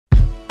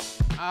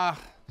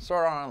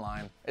Sword Art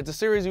Online. It's a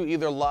series you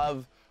either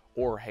love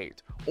or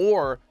hate,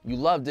 or you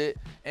loved it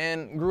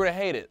and grew to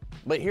hate it.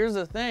 But here's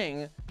the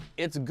thing,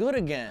 it's good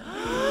again,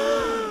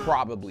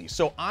 probably.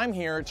 So I'm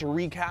here to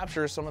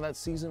recapture some of that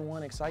season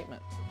 1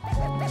 excitement.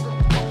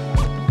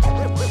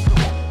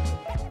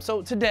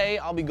 So today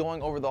I'll be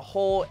going over the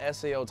whole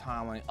SAO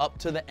timeline up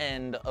to the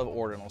end of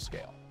Ordinal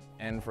Scale.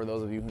 And for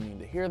those of you who need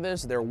to hear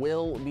this, there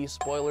will be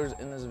spoilers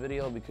in this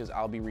video because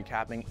I'll be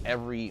recapping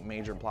every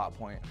major plot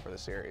point for the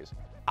series.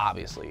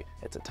 Obviously,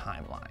 it's a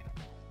timeline.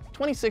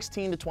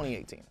 2016 to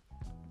 2018.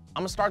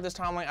 I'm gonna start this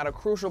timeline at a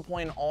crucial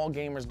point in all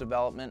gamers'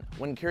 development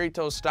when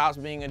Kirito stops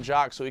being a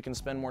jock so he can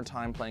spend more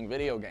time playing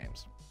video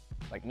games.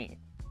 Like me.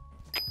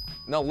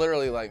 No,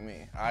 literally like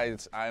me.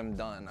 I'm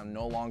done. I'm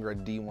no longer a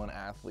D1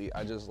 athlete.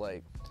 I just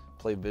like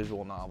play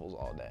visual novels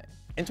all day.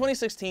 In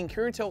 2016,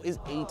 Kirito is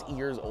 8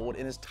 years old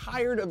and is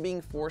tired of being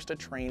forced to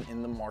train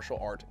in the martial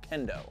art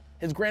Kendo.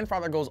 His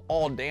grandfather goes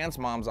all dance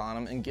moms on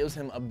him and gives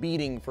him a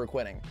beating for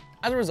quitting.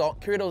 As a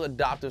result, Kirito's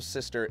adoptive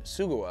sister,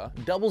 Sugawa,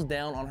 doubles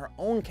down on her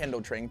own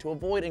Kendo training to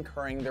avoid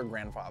incurring their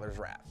grandfather's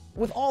wrath.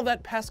 With all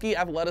that pesky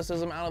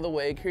athleticism out of the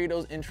way,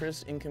 Kirito's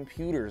interest in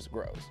computers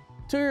grows.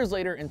 2 years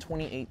later, in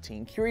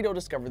 2018, Kirito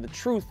discovered the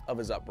truth of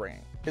his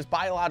upbringing. His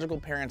biological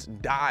parents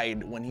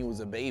died when he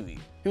was a baby.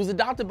 He was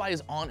adopted by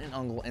his aunt and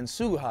uncle, and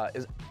Sugawa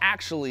is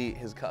actually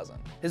his cousin.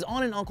 His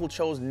aunt and uncle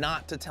chose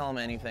not to tell him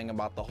anything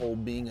about the whole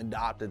being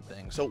adopted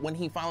thing, so when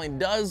he finally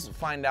does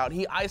find out,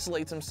 he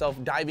isolates himself,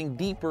 diving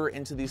deeper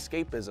into the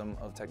escapism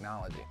of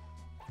technology.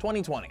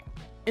 2020.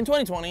 In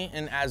 2020,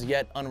 an as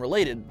yet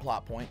unrelated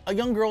plot point, a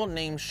young girl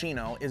named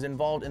Shino is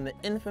involved in the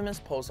infamous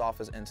post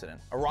office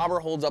incident. A robber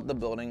holds up the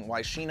building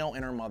while Shino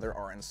and her mother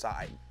are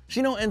inside.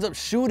 Shino ends up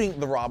shooting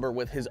the robber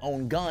with his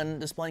own gun,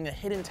 displaying a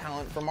hidden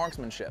talent for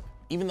marksmanship.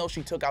 Even though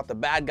she took out the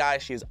bad guy,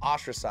 she is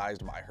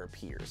ostracized by her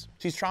peers.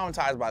 She's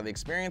traumatized by the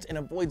experience and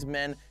avoids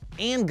men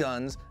and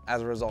guns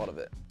as a result of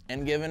it.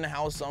 And given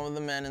how some of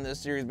the men in this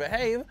series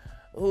behave,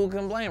 who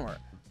can blame her?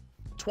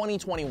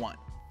 2021.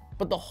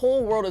 But the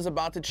whole world is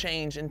about to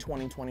change in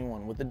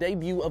 2021 with the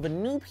debut of a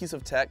new piece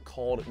of tech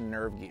called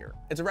Nerve Gear.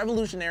 It's a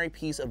revolutionary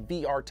piece of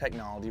VR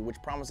technology which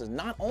promises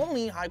not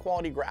only high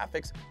quality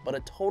graphics, but a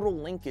total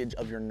linkage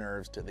of your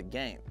nerves to the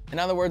game. In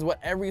other words, what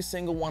every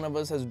single one of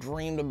us has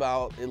dreamed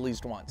about at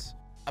least once.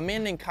 A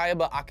man named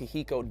Kaiba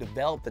Akihiko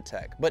developed the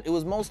tech, but it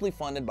was mostly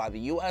funded by the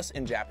US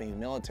and Japanese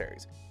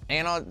militaries.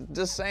 And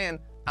just saying,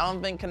 I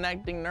don't think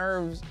connecting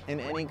nerves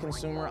in any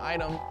consumer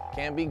item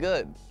can be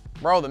good.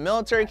 Bro, the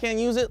military can't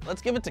use it,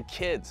 let's give it to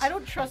kids. I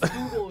don't trust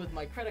Google with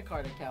my credit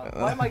card account.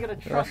 Why am I gonna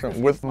trust this?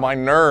 With my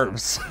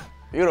nerves.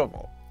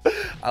 Beautiful.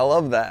 I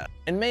love that.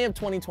 In May of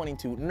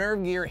 2022,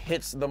 Nerve Gear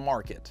hits the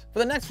market. For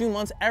the next few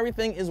months,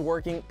 everything is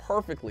working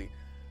perfectly.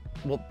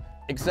 Well,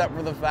 except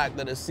for the fact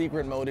that a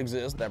secret mode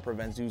exists that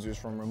prevents users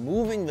from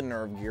removing the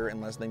Nerve Gear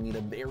unless they meet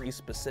a very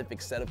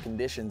specific set of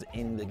conditions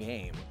in the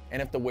game.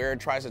 And if the wearer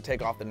tries to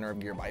take off the Nerve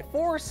Gear by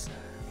force,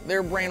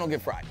 their brain will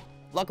get fried.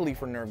 Luckily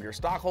for Nerve Gear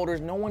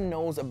stockholders, no one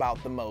knows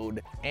about the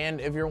mode. And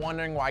if you're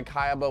wondering why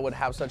Kaiba would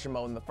have such a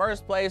mode in the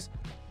first place,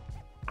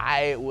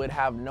 I would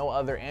have no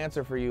other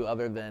answer for you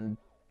other than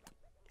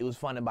it was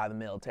funded by the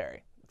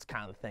military. It's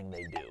kind of the thing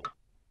they do.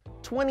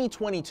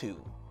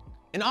 2022.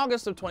 In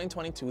August of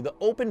 2022, the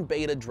open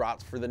beta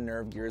drops for the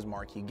Nerve Gear's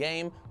marquee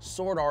game,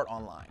 Sword Art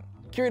Online.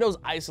 Kirito's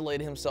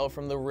isolated himself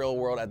from the real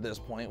world at this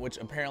point, which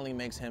apparently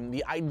makes him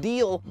the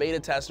ideal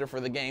beta tester for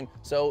the game,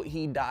 so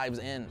he dives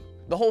in.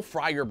 The whole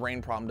fry your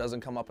brain problem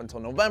doesn't come up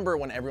until November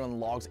when everyone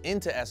logs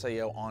into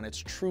SAO on its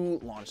true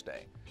launch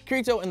day.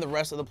 Kirito and the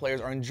rest of the players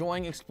are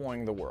enjoying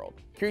exploring the world.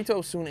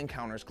 Kirito soon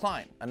encounters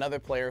Klein, another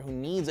player who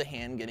needs a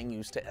hand getting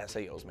used to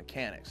SAO's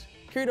mechanics.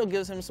 Kirito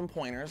gives him some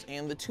pointers,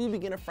 and the two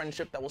begin a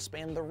friendship that will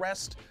span the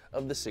rest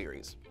of the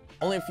series.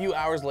 Only a few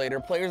hours later,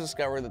 players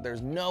discover that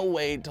there's no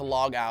way to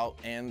log out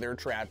and they're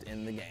trapped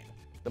in the game.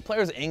 The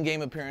players'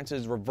 in-game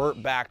appearances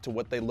revert back to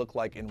what they look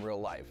like in real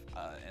life,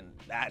 and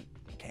that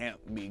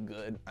can't be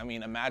good. I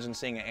mean, imagine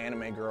seeing an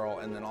anime girl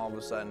and then all of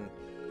a sudden,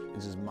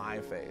 it's just my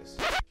face.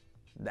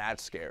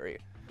 That's scary.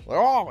 Like,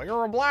 oh,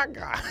 you're a black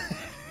guy.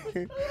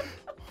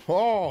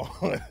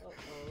 Oh.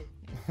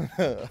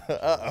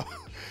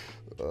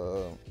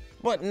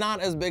 But not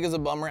as big as a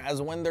bummer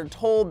as when they're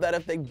told that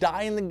if they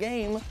die in the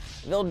game,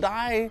 they'll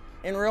die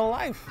in real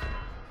life.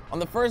 On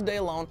the first day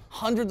alone,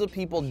 hundreds of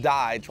people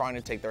died trying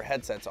to take their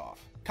headsets off.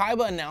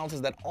 Kaiba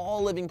announces that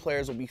all living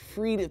players will be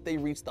freed if they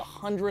reach the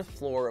 100th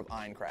floor of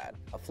Aincrad,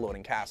 a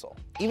floating castle.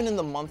 Even in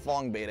the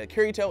month-long beta,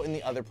 Kirito and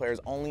the other players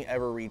only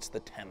ever reach the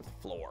 10th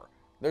floor.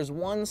 There's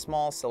one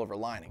small silver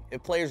lining.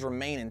 If players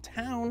remain in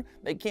town,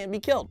 they can't be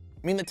killed.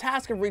 I mean, the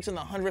task of reaching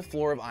the 100th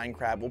floor of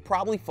Aincrad will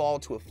probably fall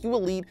to a few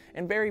elite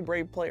and very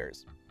brave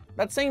players.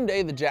 That same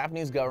day, the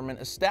Japanese government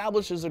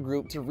establishes a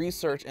group to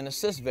research and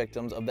assist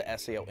victims of the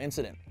SAO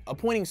incident,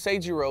 appointing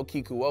Seijiro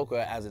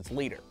Kikuoka as its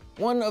leader.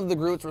 One of the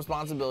group's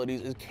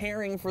responsibilities is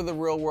caring for the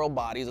real-world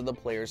bodies of the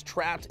players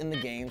trapped in the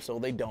game so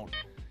they don't,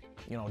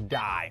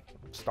 die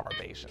of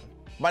starvation.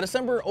 By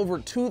December, over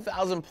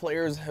 2,000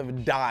 players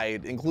have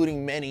died,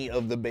 including many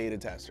of the beta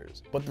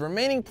testers. But the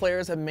remaining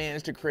players have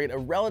managed to create a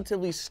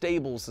relatively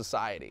stable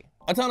society.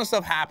 A ton of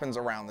stuff happens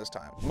around this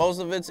time.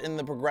 Most of it's in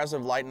the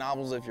progressive light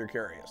novels if you're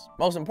curious.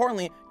 Most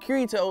importantly,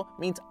 Kirito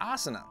meets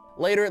Asuna.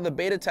 Later, the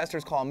beta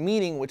testers call a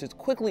meeting, which is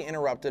quickly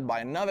interrupted by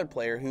another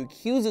player who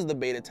accuses the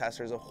beta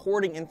testers of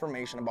hoarding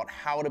information about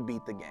how to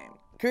beat the game.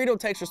 Kirito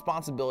takes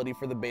responsibility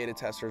for the beta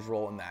tester's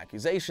role in the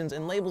accusations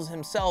and labels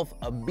himself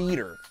a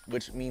beater,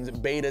 which means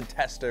beta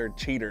tester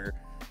cheater.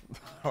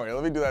 Alright,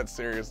 let me do that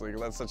seriously,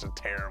 because that's such a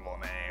terrible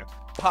name.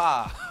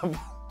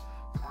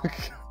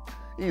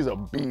 He's a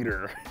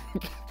beater.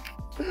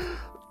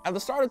 At the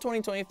start of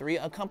 2023,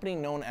 a company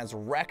known as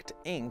Rekt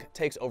Inc.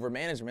 takes over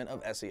management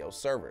of SAO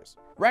servers.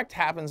 Rekt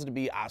happens to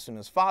be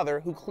Asuna's father,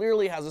 who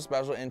clearly has a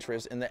special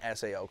interest in the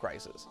SAO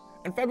crisis.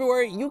 In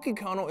February, Yuki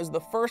Kono is the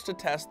first to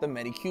test the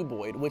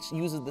Medicuboid, which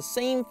uses the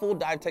same full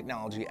dive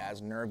technology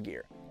as Nerve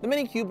Gear. The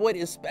Medicuboid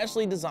is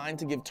specially designed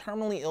to give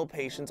terminally ill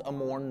patients a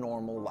more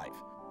normal life.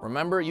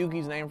 Remember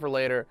Yuki's name for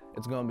later,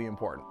 it's gonna be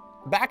important.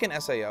 Back in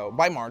SAO,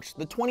 by March,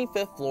 the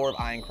 25th floor of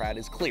Aincrad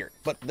is cleared,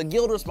 but the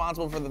guild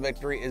responsible for the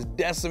victory is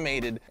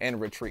decimated and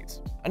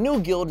retreats. A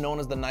new guild known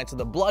as the Knights of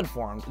the Blood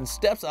forms and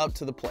steps up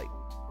to the plate.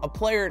 A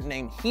player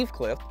named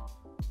Heathcliff,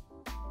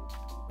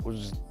 which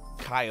is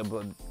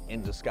Kayaba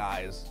in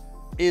disguise,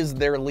 is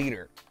their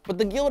leader. But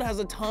the guild has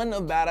a ton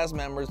of badass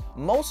members,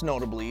 most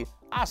notably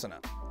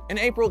Asuna. In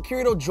April,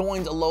 Kirito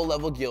joins a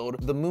low-level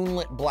guild, the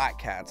Moonlit Black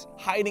Cats,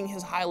 hiding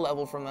his high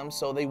level from them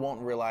so they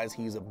won't realize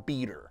he's a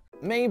beater.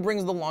 May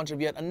brings the launch of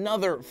yet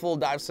another full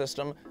dive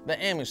system, the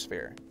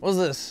Amisphere. What's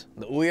this?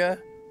 The Ouya?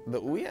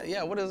 The Ouya?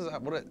 Yeah, what is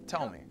that?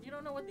 Tell me. You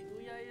don't know what the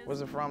Ouya is? What's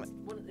it from?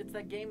 It's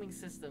that gaming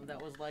system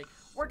that was like,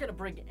 we're gonna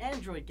bring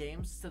Android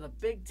games to the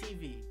big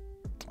TV.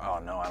 Oh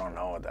no, I don't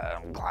know what that.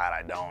 I'm glad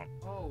I don't.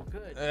 Oh,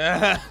 good.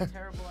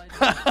 Terrible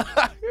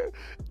idea.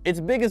 Its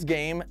biggest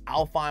game,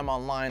 Alfheim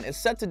Online, is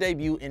set to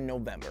debut in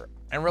November.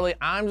 And really,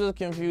 I'm just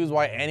confused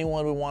why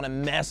anyone would want to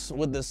mess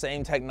with the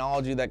same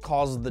technology that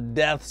causes the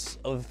deaths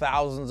of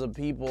thousands of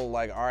people.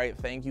 Like, all right,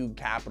 thank you,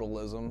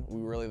 capitalism. We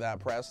really that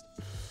pressed?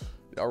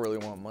 Y'all really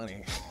want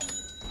money.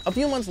 A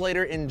few months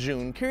later, in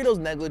June, Kirito's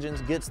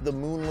negligence gets the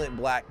Moonlit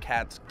Black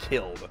Cats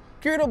killed.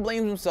 Kirito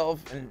blames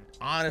himself, and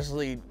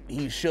honestly,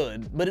 he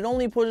should, but it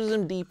only pushes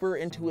him deeper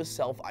into his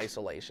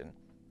self-isolation.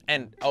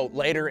 And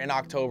later in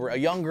October, a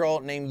young girl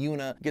named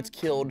Yuna gets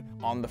killed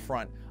on the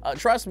front.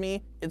 Trust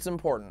me, it's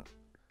important.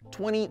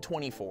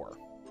 2024.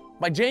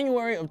 By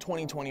January of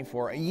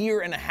 2024, a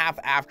year and a half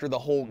after the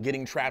whole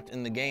getting trapped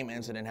in the game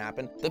incident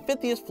happened, the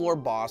 50th floor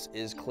boss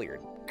is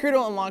cleared.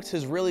 Kirito unlocks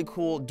his really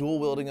cool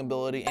dual-wielding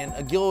ability, and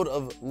a guild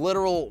of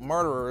literal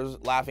murderers,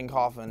 Laughing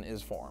Coffin,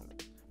 is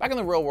formed. Back in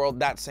the real world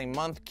that same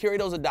month,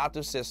 Kirito's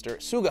adoptive sister,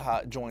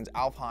 Sugaha, joins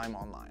Alfheim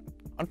Online.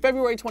 On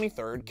February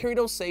 23rd,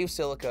 Kirito saves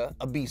Silica,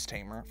 a beast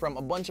tamer, from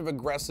a bunch of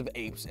aggressive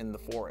apes in the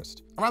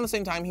forest. Around the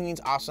same time, he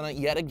meets Asuna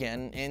yet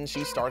again, and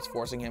she starts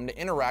forcing him to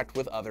interact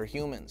with other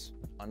humans,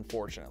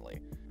 unfortunately.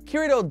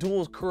 Kirito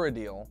duels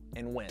Kuradil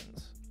and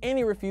wins. And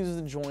he refuses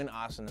to join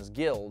Asuna's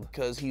guild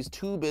because he's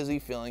too busy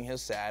feeling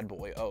his sad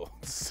boy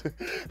oats.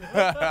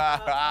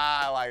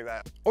 I like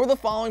that. Over the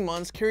following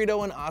months,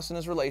 Kirito and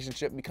Asuna's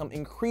relationship become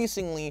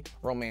increasingly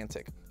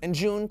romantic. In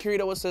June,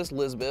 Kirito assists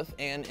Lisbeth,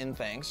 and in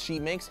thanks,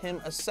 she makes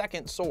him a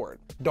second sword,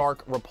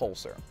 Dark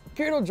Repulsor.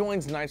 Kirito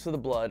joins Knights of the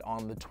Blood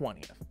on the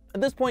 20th.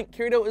 At this point,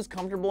 Kirito is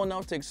comfortable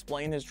enough to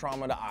explain his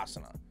trauma to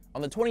Asuna.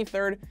 On the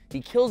 23rd,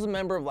 he kills a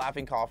member of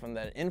Laughing Coffin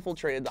that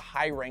infiltrated the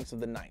high ranks of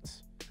the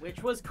Knights.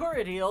 Which was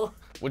Kuradil.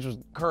 Which was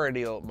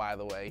Kuradil, by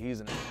the way. He's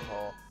an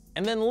asshole.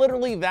 And then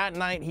literally that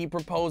night, he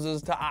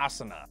proposes to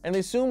Asuna. And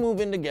they soon move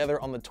in together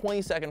on the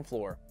 22nd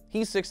floor.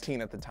 He's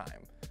 16 at the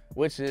time,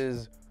 which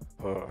is...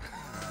 bro,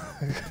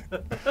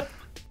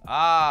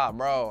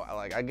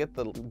 I get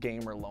the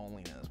gamer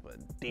loneliness, but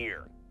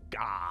dear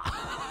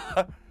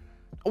God.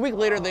 A week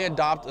later, they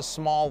adopt a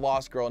small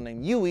lost girl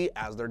named Yui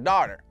as their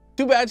daughter.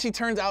 Too bad she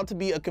turns out to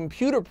be a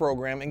computer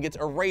program and gets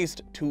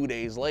erased 2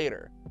 days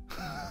later.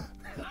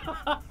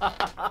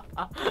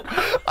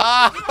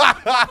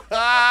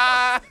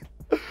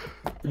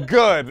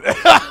 Good.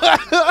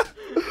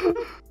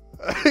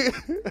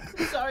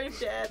 Sorry,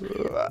 Dad.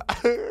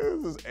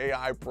 This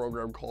AI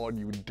program called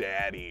you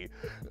Daddy.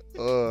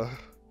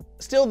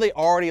 Still, they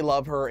already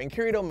love her, and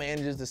Kirito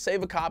manages to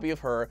save a copy of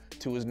her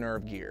to his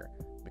Nerve Gear,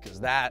 because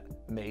that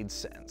made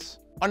sense.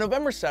 On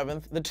November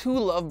 7th, the two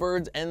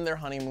lovebirds end their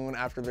honeymoon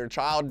after their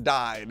child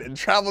died and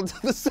traveled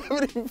to the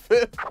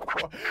 75th.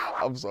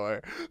 I'm sorry.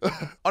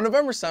 On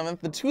November 7th,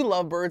 the two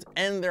lovebirds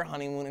end their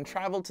honeymoon and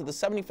travel to the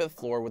 75th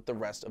floor with the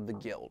rest of the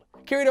guild.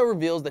 Kirito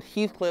reveals that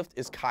Heathcliff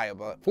is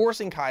Kayaba,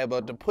 forcing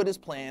Kayaba to put his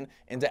plan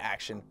into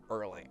action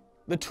early.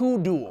 The two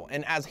duel,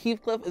 and as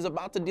Heathcliff is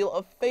about to deal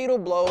a fatal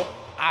blow,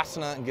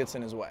 Asuna gets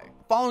in his way.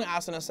 Following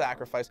Asuna's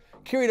sacrifice,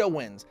 Kirito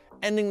wins,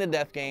 ending the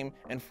death game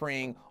and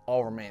freeing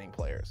all remaining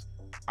players.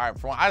 All right,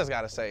 for one, I just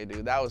gotta say,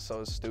 dude, that was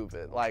so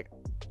stupid. Like,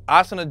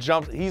 Asuna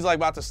jumps, he's like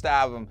about to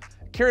stab him.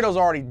 Kirito's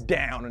already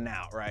down and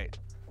out, right?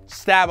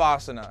 Stab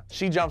Asuna,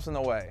 she jumps in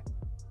the way.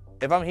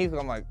 If I'm Heath,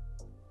 I'm like,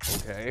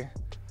 okay.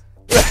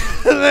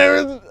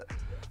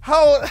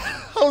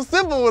 How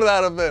simple would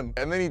that have been?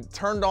 And then he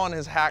turned on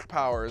his hack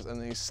powers and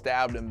then he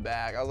stabbed him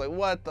back. I was like,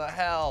 what the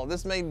hell?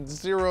 This made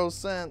 0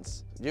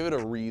 sense. Give it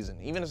a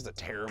reason, even if it's a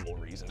terrible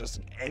reason,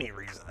 just any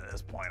reason at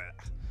this point.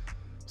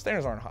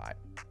 Standards aren't high.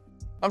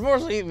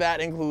 Unfortunately,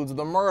 that includes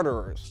the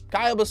murderers.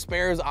 Kayaba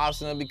spares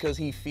Asuna because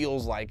he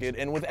feels like it,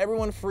 and with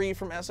everyone free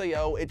from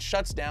SAO, it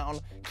shuts down,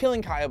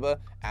 killing Kayaba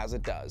as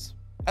it does.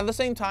 At the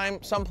same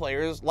time, some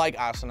players, like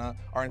Asuna,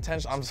 are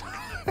intentional. I'm sorry.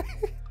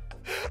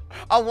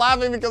 I'm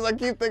laughing because I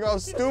keep thinking how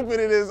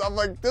stupid it is. I'm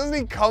like, doesn't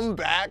he come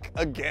back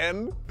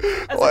again?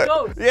 As a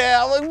ghost.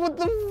 Yeah, I'm like, what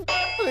the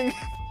f?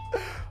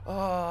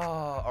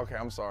 Oh, okay,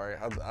 I'm sorry.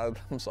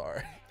 I'm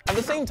sorry. At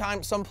the same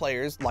time, some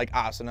players, like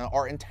Asuna,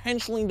 are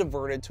intentionally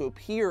diverted to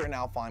appear in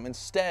Alfheim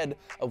instead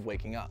of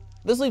waking up.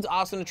 This leaves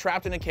Asuna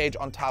trapped in a cage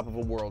on top of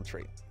a world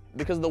tree.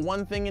 Because the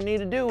one thing you need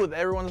to do with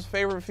everyone's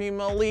favorite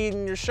female lead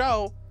in your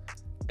show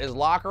is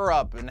lock her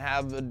up and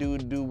have the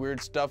dude do weird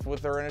stuff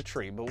with her in a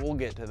tree, but we'll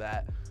get to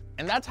that.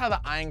 And that's how the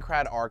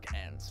Aincrad arc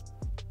ends.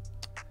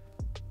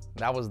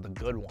 That was the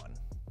good one.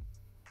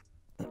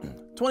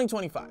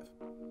 2025.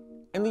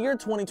 In the year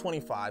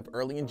 2025,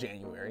 early in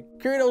January,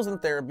 Kirito's in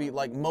therapy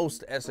like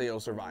most SAO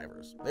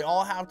survivors. They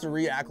all have to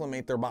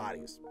reacclimate their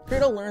bodies.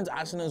 Kirito learns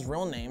Asuna's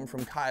real name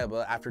from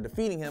Kayaba after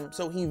defeating him,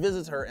 so he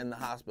visits her in the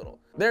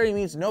hospital. There he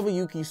meets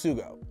Nobuyuki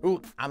Sugo,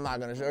 who, I'm not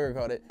gonna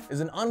sugarcoat it, is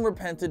an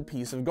unrepented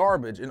piece of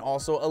garbage and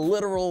also a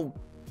literal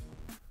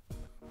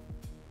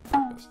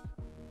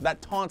that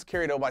taunts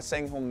Kirito by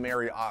saying he'll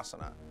marry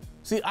Asuna.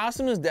 See,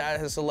 Asuna's dad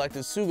has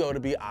selected Sugo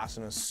to be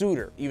Asuna's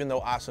suitor, even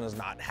though Asuna's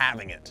not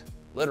having it.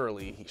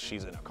 Literally,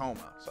 she's in a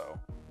coma, so.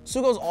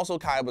 Sugo's also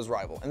Kayaba's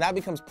rival, and that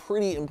becomes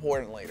pretty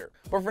important later.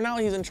 But for now,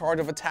 he's in charge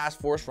of a task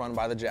force run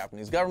by the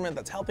Japanese government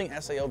that's helping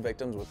SAO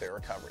victims with their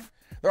recovery.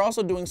 They're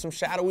also doing some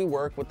shadowy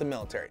work with the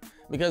military,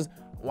 because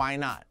why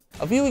not?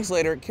 A few weeks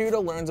later,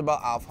 Kirito learns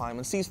about Alfheim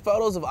and sees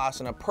photos of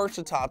Asuna perched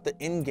atop the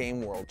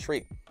in-game world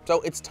tree.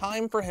 So it's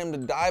time for him to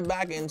dive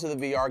back into the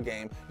VR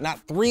game, not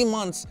 3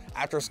 months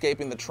after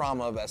escaping the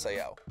trauma of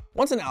SAO.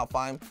 Once in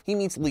Alfheim, he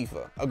meets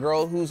Lifa, a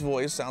girl whose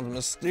voice sounds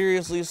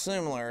mysteriously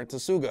similar to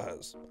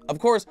Suga's. Of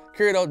course,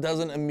 Kirito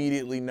doesn't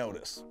immediately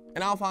notice.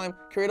 In Alfheim,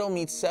 Kirito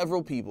meets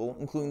several people,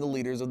 including the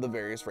leaders of the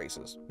various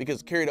races.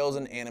 Because Kirito's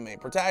an anime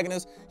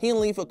protagonist, he and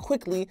Lifa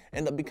quickly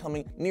end up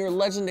becoming near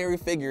legendary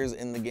figures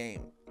in the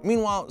game.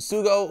 Meanwhile,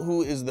 Sugo,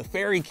 who is the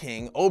fairy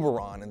king,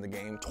 Oberon, in the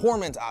game,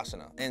 torments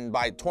Asuna, and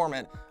by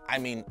torment, I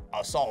mean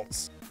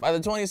assaults. By the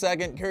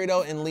 22nd,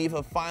 Kirito and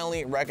Lifa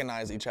finally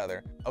recognize each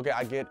other. Okay,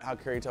 I get how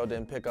Kirito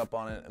didn't pick up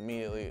on it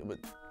immediately, but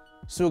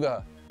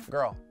Suga,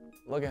 girl,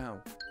 look at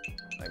him.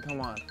 Like,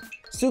 come on.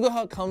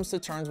 Suga comes to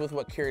terms with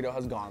what Kirito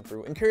has gone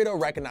through, and Kirito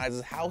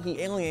recognizes how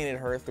he alienated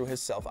her through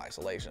his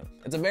self-isolation.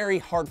 It's a very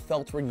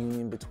heartfelt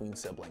reunion between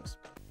siblings,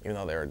 even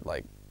though they're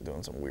like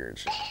doing some weird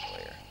shit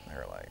later.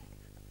 They're like,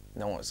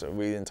 no one, so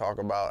we didn't talk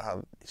about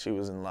how she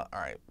was in love. All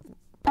right.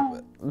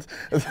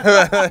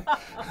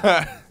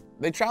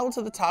 They travel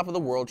to the top of the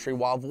world tree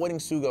while avoiding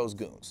Sugo's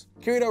goons.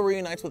 Kirito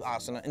reunites with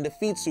Asuna and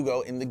defeats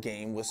Sugo in the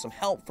game with some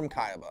help from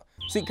Kayaba.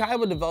 See,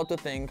 Kayaba developed a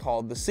thing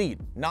called the Seed,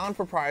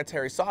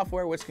 non-proprietary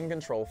software which can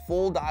control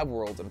full dive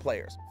worlds and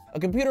players. A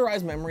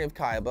computerized memory of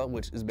Kayaba,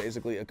 which is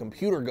basically a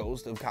computer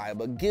ghost of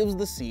Kayaba, gives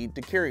the Seed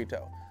to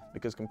Kirito,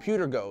 because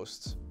computer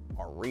ghosts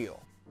are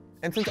real.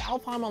 And since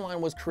Alfheim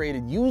Online was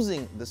created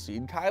using the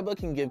Seed, Kayaba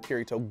can give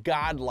Kirito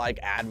godlike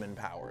admin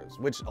powers,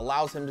 which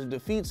allows him to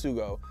defeat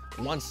Sugo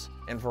once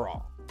and for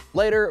all.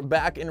 Later,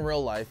 back in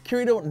real life,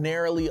 Kirito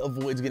narrowly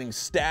avoids getting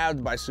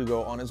stabbed by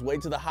Sugo on his way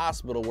to the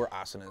hospital where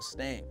Asuna is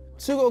staying.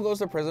 Sugo goes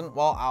to prison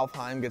while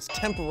Alfheim gets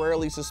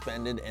temporarily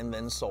suspended and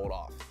then sold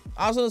off.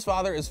 Asuna's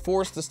father is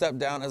forced to step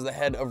down as the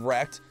head of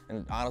Rect,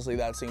 and honestly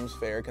that seems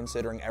fair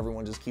considering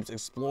everyone just keeps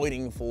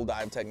exploiting full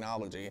dive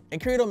technology.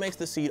 And Kirito makes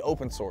the Seed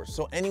open source,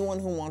 so anyone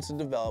who wants to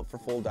develop for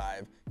full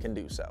dive can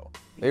do so.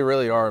 They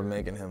really are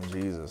making him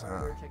Jesus,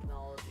 huh?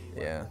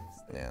 Yeah,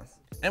 yeah.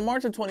 In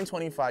March of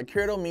 2025,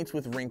 Kirito meets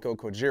with Rinko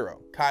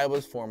Kojiro,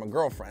 Kayaba's former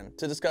girlfriend,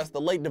 to discuss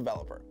the late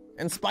developer.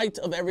 In spite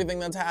of everything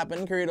that's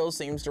happened, Kirito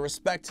seems to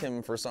respect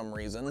him for some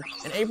reason.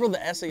 In April, the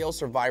SAO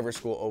Survivor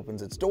School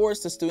opens its doors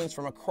to students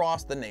from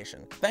across the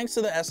nation. Thanks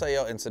to the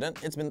SAO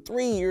incident, it's been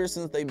 3 years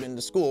since they've been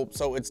to school,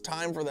 so it's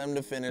time for them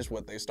to finish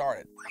what they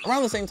started.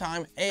 Around the same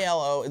time,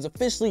 ALO is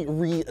officially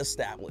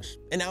re-established.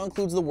 It now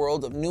includes the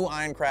worlds of new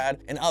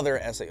Aincrad and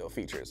other SAO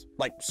features,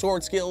 like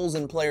sword skills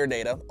and player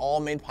data, all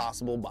made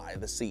possible by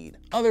the Seed.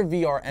 Other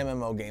VR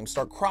MMO games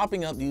start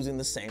cropping up using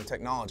the same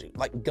technology,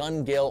 like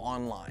Gale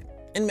Online.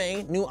 In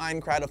May, new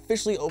Aincrad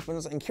officially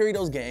opens and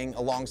Kirito's gang,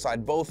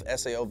 alongside both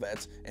SAO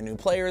vets and new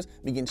players,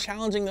 begin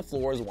challenging the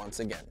floors once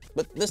again.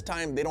 But this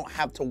time, they don't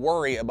have to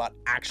worry about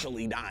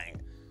actually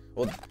dying.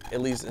 Well, at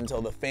least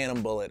until the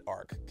Phantom Bullet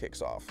arc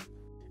kicks off.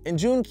 In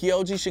June,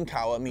 Kyoji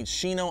Shinkawa meets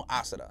Shino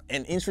Asada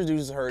and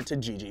introduces her to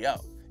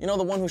GGO. You know,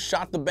 the one who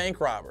shot the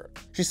bank robber.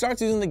 She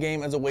starts using the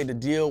game as a way to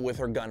deal with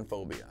her gun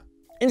phobia.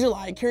 In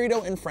July,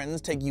 Kirito and friends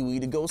take Yui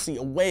to go see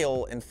a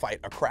whale and fight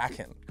a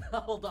kraken.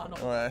 Hold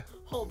on.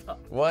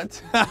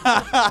 What?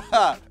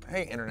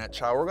 Hey, internet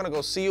child, we're gonna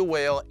go see a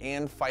whale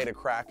and fight a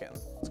kraken.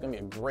 It's gonna be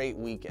a great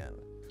weekend.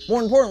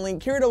 More importantly,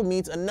 Kirito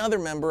meets another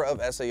member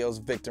of SAO's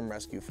victim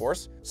rescue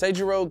force,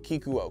 Seijiro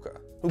Kikuoka,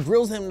 who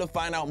grills him to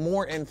find out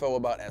more info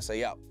about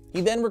SAO.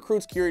 He then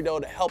recruits Kirito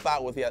to help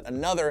out with yet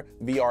another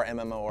VR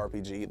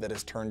MMORPG that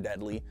has turned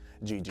deadly,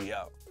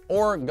 GGO.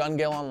 Or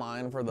Gale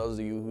Online for those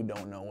of you who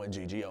don't know what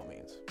GGO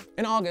means.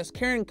 In August,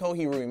 Karen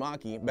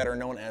Kohiruimaki, better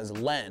known as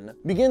Len,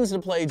 begins to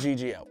play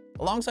GGO.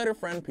 Alongside her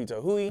friend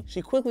Pito Hui,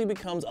 she quickly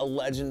becomes a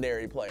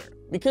legendary player.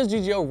 Because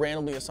GGO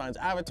randomly assigns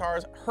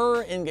avatars,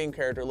 her in-game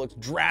character looks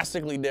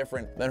drastically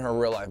different than her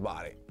real-life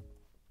body.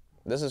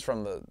 This is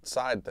from the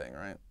side thing,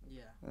 right?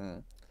 Yeah.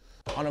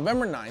 On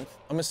November 9th,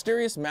 a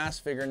mysterious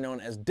masked figure known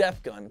as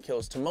Death Gun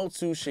kills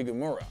Tomotsu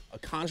Shigemura, a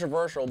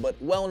controversial but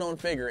well-known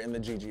figure in the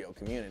GGO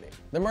community.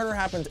 The murder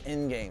happens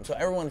in-game, so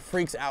everyone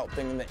freaks out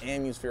thinking the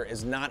Amusphere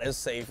is not as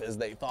safe as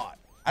they thought.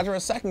 After a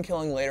second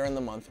killing later in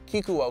the month,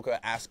 Kikuoka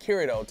asks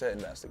Kirito to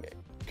investigate.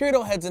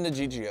 Kirito heads into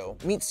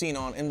GGO, meets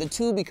Sinon, and the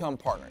two become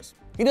partners.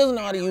 He doesn't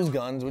know how to use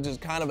guns, which is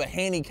kind of a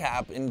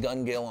handicap in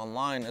Gale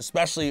Online,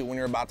 especially when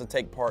you're about to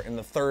take part in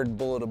the 3rd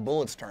Bullet of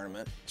Bullets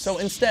tournament. So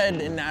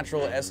instead, in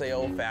natural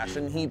SAO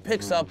fashion, he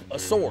picks up a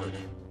sword,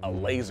 a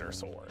laser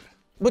sword.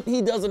 But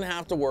he doesn't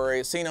have to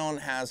worry, Sinon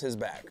has his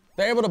back.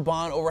 They're able to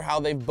bond over how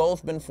they've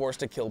both been forced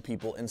to kill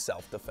people in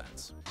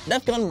self-defense.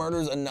 Death Gun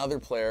murders another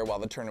player while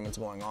the tournament's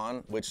going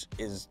on, which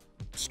is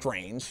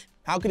strange.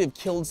 How could he have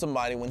killed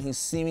somebody when he's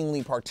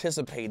seemingly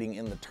participating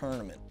in the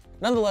tournament?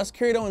 Nonetheless,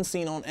 Kirito and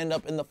Sinon end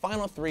up in the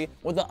final 3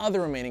 with the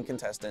other remaining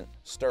contestant,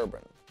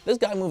 Sturban. This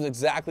guy moves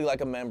exactly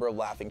like a member of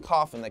Laughing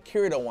Coffin that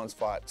Kirito once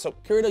fought, so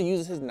Kirito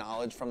uses his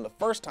knowledge from the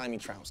first time he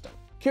trounced him.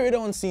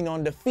 Kirito and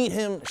Sinon defeat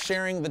him,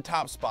 sharing the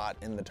top spot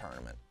in the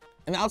tournament.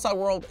 In the outside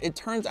world, it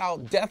turns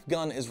out Death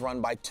Gun is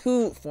run by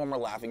 2 former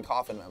Laughing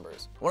Coffin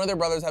members. One of their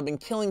brothers have been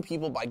killing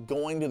people by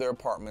going to their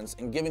apartments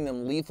and giving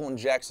them lethal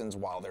injections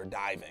while they're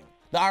diving.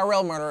 The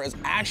IRL murderer is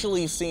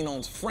actually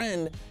Sinon's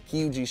friend,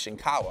 Kyuji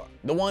Shinkawa,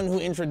 the one who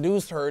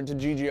introduced her to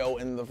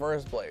GGO in the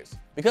first place.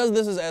 Because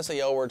this is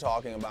SAO we're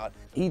talking about,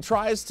 he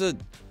tries to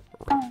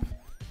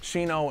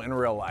Shino in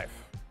real life.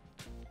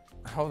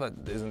 I hope that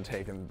isn't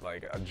taken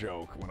like a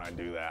joke when I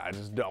do that. I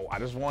just don't. I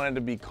just wanted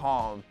to be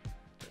calm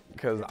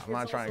because I'm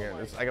not trying to get,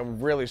 it's like a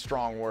really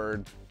strong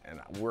word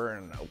and we're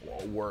in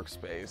a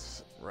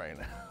workspace right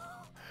now.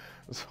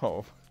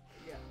 So,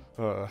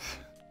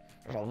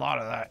 there's a lot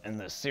of that in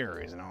this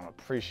series, and I don't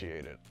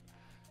appreciate it.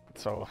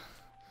 So,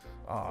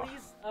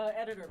 please,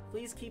 editor,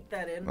 please keep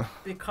that in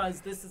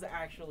because this is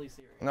actually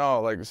serious. No,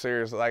 like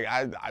seriously, like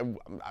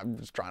I'm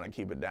just trying to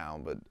keep it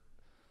down, but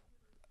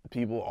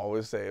people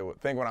always say,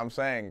 think what I'm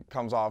saying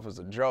comes off as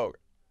a joke.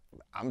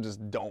 I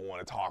just don't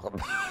want to talk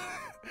about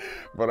it.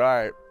 But all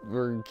right,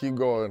 we're gonna keep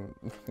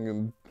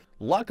going.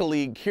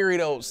 Luckily,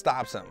 Kirito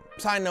stops him.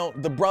 Side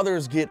note, the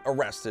brothers get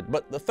arrested,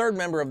 but the 3rd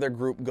member of their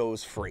group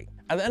goes free.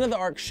 At the end of the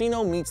arc,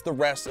 Shino meets the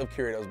rest of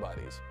Kirito's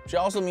buddies. She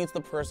also meets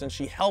the person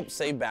she helped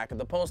save back at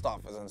the post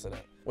office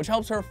incident, which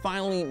helps her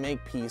finally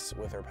make peace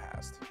with her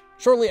past.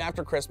 Shortly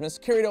after Christmas,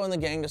 Kirito and the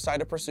gang decide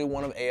to pursue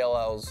one of I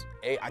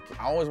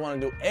always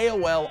want to do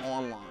AOL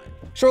Online.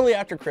 Shortly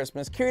after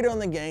Christmas, Kirito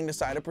and the gang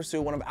decide to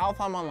pursue one of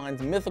Alfheim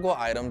Online's mythical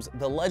items,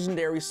 the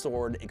legendary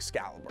sword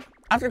Excalibur.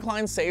 After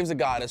Klein saves a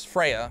goddess,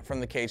 Freya, from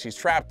the cage she's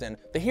trapped in,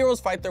 the heroes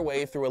fight their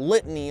way through a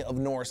litany of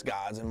Norse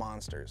gods and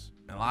monsters.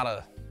 And a lot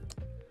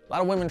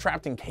of women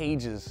trapped in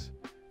cages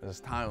in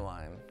this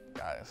timeline,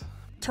 guys.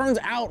 Turns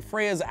out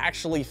Freya's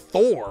actually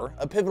Thor,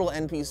 a pivotal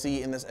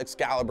NPC in this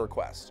Excalibur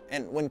quest.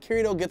 And when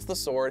Kirito gets the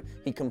sword,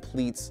 he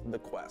completes the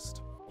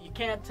quest. You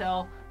can't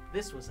tell,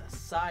 this was a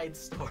side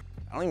story.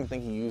 I don't even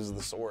think he uses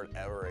the sword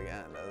ever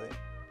again, does he?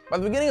 By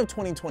the beginning of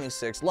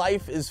 2026,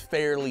 life is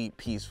fairly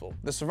peaceful.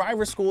 The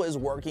Survivor School is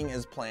working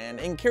as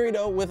planned, and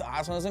Kirito, with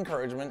Asuna's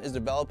encouragement, is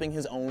developing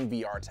his own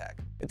VR tech.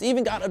 It's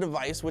even got a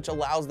device which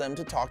allows them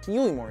to talk to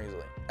Yui more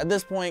easily. At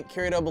this point,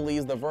 Kirito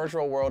believes the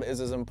virtual world is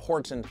as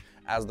important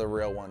as the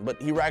real one,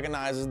 but he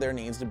recognizes there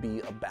needs to be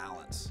a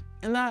balance.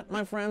 And that,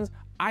 my friends,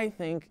 I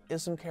think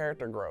is some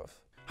character growth.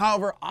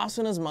 However,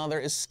 Asuna's mother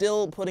is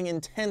still putting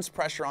intense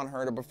pressure on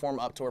her to perform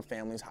up to her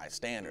family's high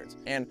standards.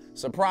 And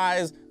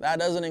surprise, that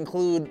doesn't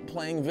include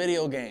playing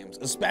video games,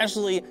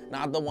 especially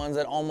not the ones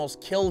that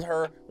almost killed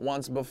her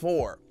once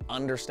before.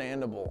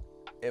 Understandable,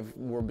 if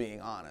we're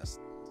being honest.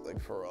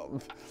 Like, for real.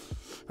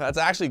 That's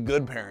actually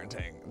good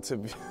parenting.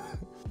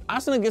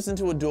 Asuna gets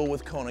into a duel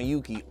with Kona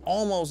Yuki,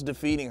 almost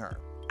defeating her.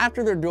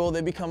 After their duel,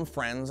 they become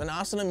friends, and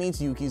Asuna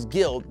meets Yuki's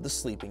guild, the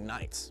Sleeping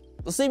Knights.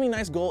 The Sleeping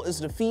Knights' goal is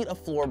to defeat a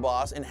floor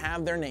boss and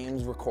have their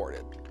names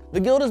recorded. The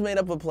guild is made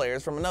up of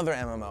players from another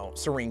MMO,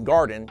 Serene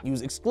Garden,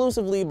 used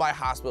exclusively by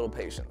hospital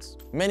patients.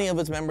 Many of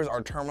its members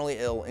are terminally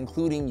ill,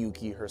 including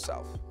Yuki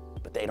herself.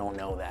 But they don't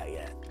know that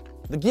yet.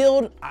 The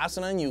guild,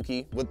 Asuna and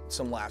Yuki, with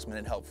some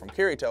last-minute help from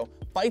Kirito,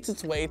 fights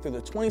its way through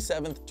the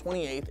 27th,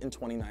 28th, and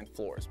 29th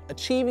floors,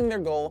 achieving their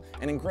goal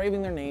and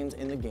engraving their names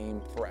in the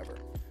game forever.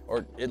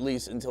 or at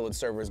least until its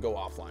servers go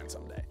offline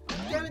someday.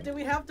 Damn it, did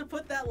we have to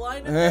put that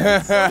line in there?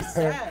 It's so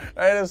sad.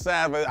 It is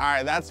sad, but all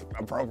right, that's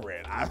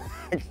appropriate. I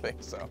think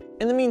so.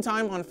 In the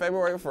meantime, on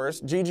February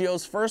 1st,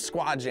 GGO's first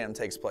squad jam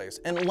takes place,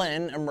 and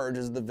Len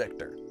emerges the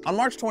victor. On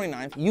March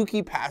 29th,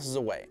 Yuki passes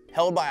away,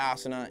 held by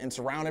Asuna and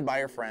surrounded by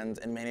her friends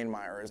and main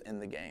admirers in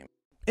the game.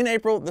 In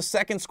April, the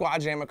second squad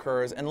jam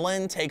occurs, and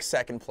Len takes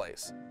second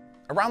place.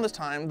 Around this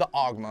time, the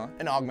Augma,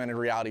 an augmented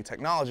reality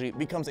technology,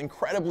 becomes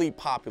incredibly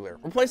popular,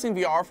 replacing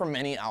VR for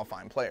many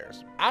Alfheim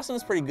players.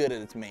 Asuna's pretty good at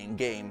its main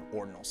game,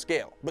 Ordinal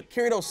Scale, but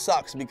Kirito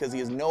sucks because he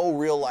has no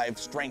real-life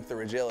strength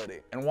or agility.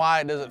 And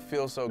why does it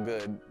feel so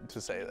good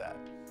to say that?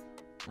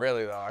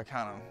 Really though, I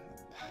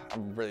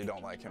really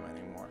don't like him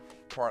anymore.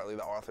 Partly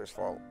the author's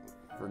fault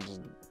for just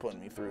putting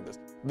me through this.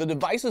 The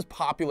device's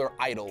popular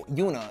idol,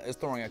 Yuna, is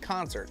throwing a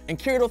concert, and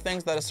Kirito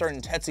thinks that a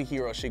certain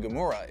Tetsuhiro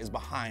Shigemura is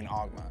behind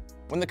Augma.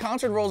 When the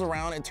concert rolls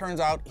around, it turns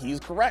out he's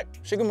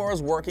correct.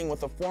 Shigemura's working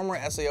with a former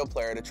SAO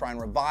player to try and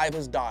revive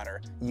his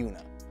daughter,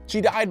 Yuna. She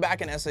died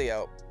back in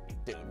SAO.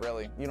 Dude,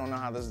 really? You don't know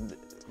how this is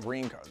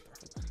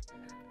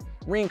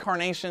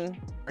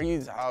reincarnation? Are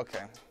you,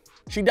 okay.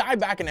 She died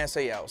back in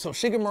SAO, so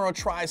Shigemura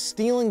tries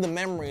stealing the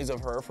memories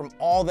of her from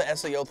all the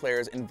SAO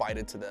players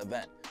invited to the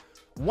event.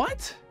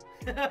 What?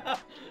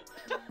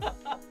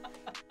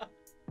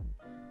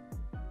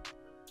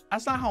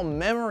 That's not how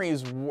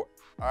memories work.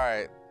 All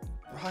right.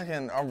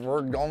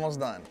 We're almost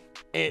done.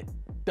 It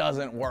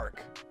doesn't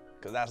work,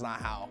 because that's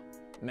not how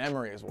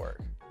memories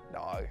work,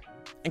 dog.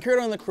 And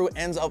Kirito and the crew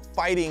ends up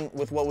fighting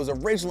with what was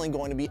originally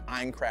going to be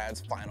Aincrad's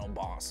final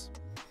boss.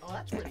 Oh,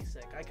 that's pretty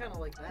sick. I kind of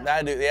like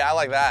that. Yeah, I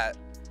like that.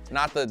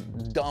 Not the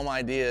dumb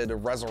idea to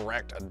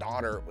resurrect a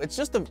daughter. It's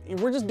just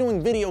we're just doing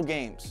video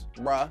games,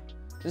 bruh.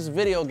 Just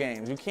video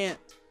games. You can't,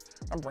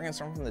 I'm bringing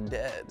someone from the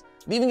dead.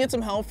 They even get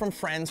some help from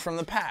friends from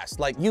the past,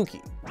 like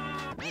Yuki.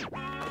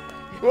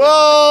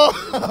 Whoa!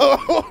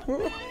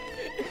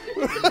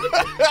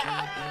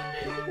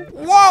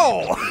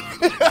 Whoa!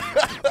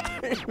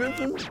 This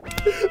is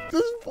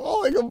just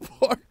falling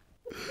apart.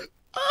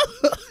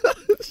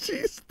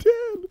 She's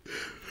dead.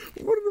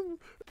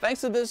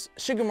 Thanks to this,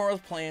 Shigemura's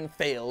plan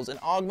fails and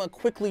Augma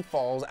quickly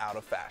falls out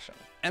of fashion.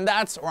 And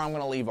that's where I'm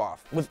gonna leave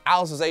off. With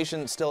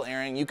Alicization still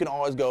airing, you can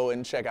always go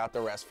and check out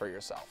the rest for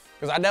yourself.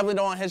 Because I definitely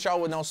don't want to hit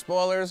y'all with no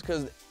spoilers,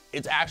 because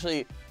it's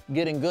actually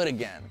getting good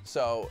again.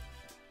 So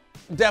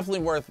definitely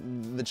worth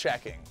the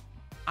checking.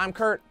 I'm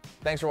Kurt.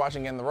 Thanks for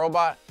watching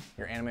GetintheRobot,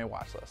 your anime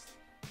watch list.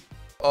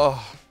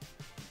 Oh,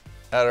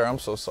 Eder, I'm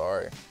so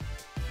sorry.